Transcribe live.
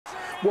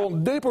Well,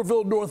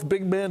 Naperville North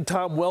big man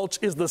Tom Welch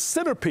is the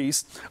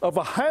centerpiece of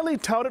a highly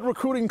touted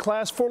recruiting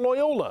class for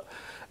Loyola.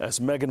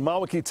 As Megan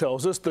Mawicki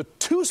tells us, the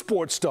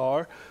two-sport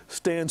star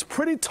stands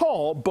pretty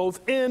tall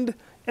both in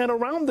and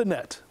around the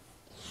net.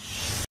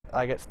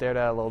 I get stared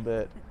at a little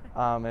bit.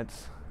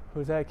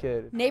 Who's that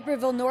kid?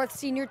 Naperville North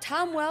senior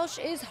Tom Welch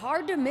is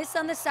hard to miss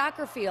on the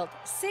soccer field,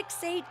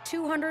 6'8",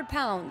 200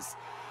 pounds.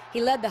 He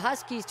led the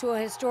Huskies to a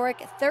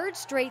historic third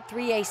straight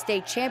 3A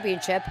state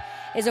championship,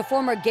 is a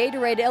former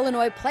Gatorade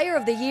Illinois Player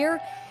of the Year,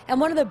 and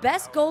one of the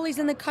best goalies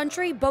in the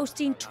country,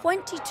 boasting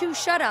 22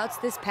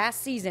 shutouts this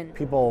past season.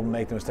 People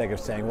make the mistake of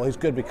saying, well, he's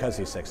good because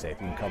he's 6'8". He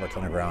can cover a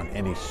ton of ground,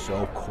 and he's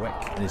so quick,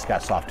 and he's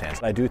got soft hands.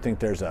 I do think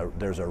there's a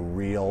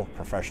real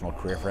professional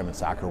career for him in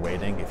soccer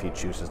waiting if he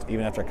chooses,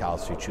 even after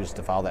college, if he chooses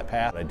to follow that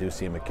path. I do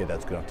see him a kid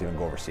that's good enough to even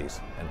go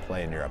overseas and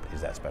play in Europe.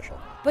 He's that special.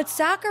 But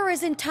soccer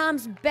isn't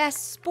Tom's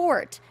best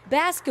sport.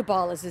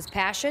 Basketball is his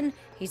passion.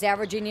 He's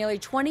averaging nearly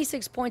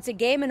 26 points a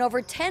game and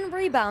over 10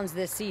 rebounds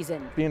this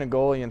season. Being a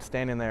goalie and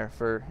standing there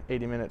for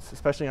 80 minutes,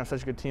 especially on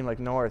such a good team like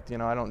North,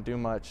 I don't do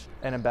much.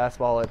 And in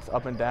basketball, it's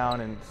up and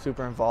down and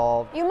super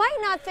involved. You might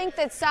not think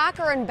that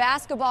soccer and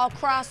basketball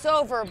cross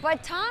over,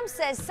 but Tom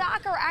says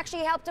soccer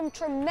actually helped him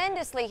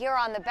tremendously here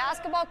on the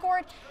basketball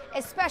court,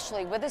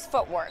 especially with his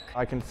footwork.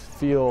 I can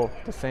feel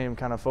the same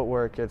kind of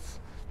footwork. It's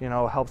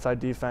help side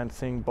defense,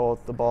 seeing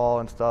both the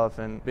ball and stuff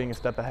and being a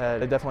step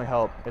ahead. It definitely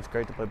helped. It's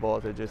great to play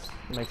both. It just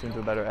makes me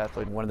into a better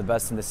athlete. One of the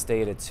best in the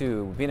state at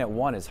 2. Being at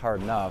 1 is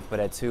hard enough, but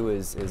at 2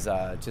 is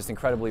just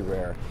incredibly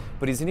rare.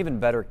 But he's an even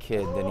better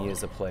kid than he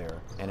is a player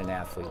and an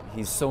athlete.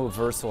 He's so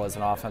versatile as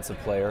an offensive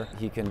player.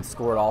 He can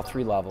score at all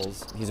 3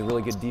 levels. He's a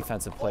really good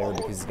defensive player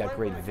because he's got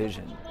great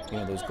vision.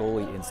 Those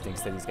goalie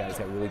instincts that he's got. He's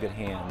got really good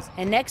hands.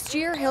 And next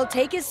year, he'll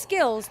take his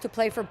skills to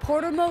play for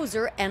Porter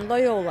Moser and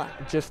Loyola.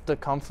 Just the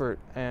comfort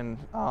and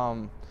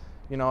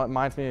it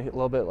reminds me a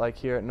little bit like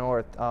here at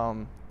North.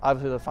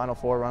 Obviously the Final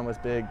Four run was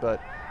big,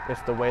 but it's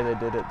the way they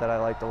did it that I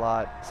liked a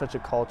lot. Such a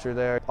culture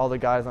there. All the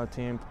guys on the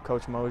team,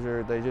 Coach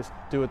Moser, they just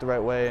do it the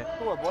right way.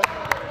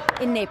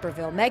 In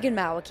Naperville, Megan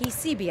Mawicki,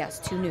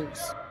 CBS 2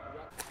 News.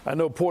 I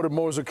know Porter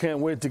Moser can't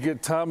wait to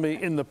get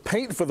Tommy in the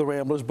paint for the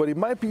Ramblers, but he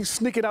might be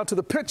sneaking out to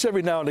the pitch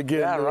every now and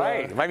again. Yeah,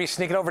 right. He might be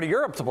sneaking over to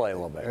Europe to play a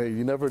little bit. Hey,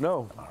 you never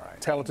know. All right.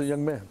 Talented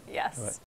young man. Yes.